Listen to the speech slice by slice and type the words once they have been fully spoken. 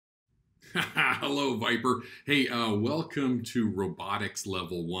Hello, Viper. Hey, welcome to Robotics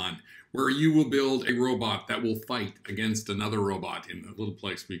Level 1, where you will build a robot that will fight against another robot in a little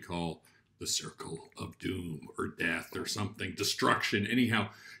place we call the Circle of Doom or Death or something, destruction. Anyhow,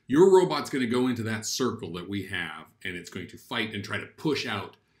 your robot's going to go into that circle that we have, and it's going to fight and try to push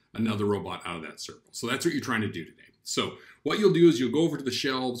out another robot out of that circle. So that's what you're trying to do today. So what you'll do is you'll go over to the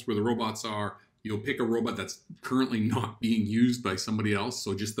shelves where the robots are. You'll pick a robot that's currently not being used by somebody else.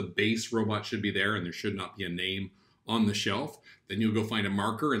 So just the base robot should be there and there should not be a name on the shelf. Then you'll go find a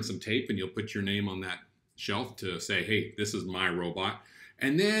marker and some tape and you'll put your name on that shelf to say, hey, this is my robot.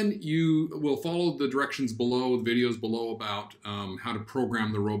 And then you will follow the directions below, the videos below about how to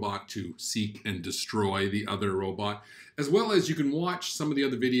program the robot to seek and destroy the other robot, as well as you can watch some of the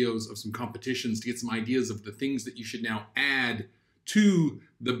other videos of some competitions to get some ideas of the things that you should now add to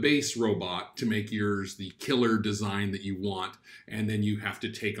the base robot to make yours the killer design that you want. And then you have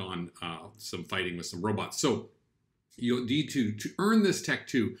to take on some fighting with some robots. So you'll need to earn this Tech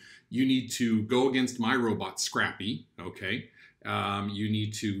 2, you need to go against my robot, Scrappy, okay? You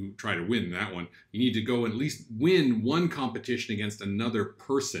need to try to win that one. You need to go and at least win one competition against another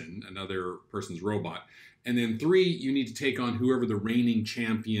person's robot. And then 3, you need to take on whoever the reigning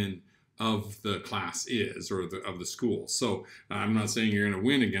champion of the class is, or of the school. So I'm not saying you're going to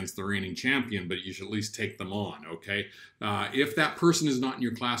win against the reigning champion, but you should at least take them on, okay? If that person is not in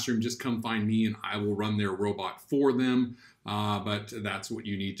your classroom, just come find me and I will run their robot for them. But that's what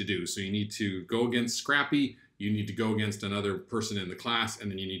you need to do. So you need to go against Scrappy, you need to go against another person in the class,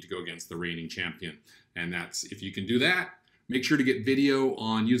 and then you need to go against the reigning champion. And that's, if you can do that, make sure to get video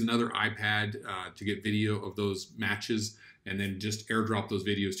on, use another iPad to get video of those matches, and then just airdrop those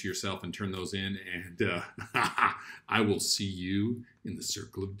videos to yourself and turn those in. And I will see you in the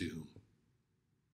Circle of Doom.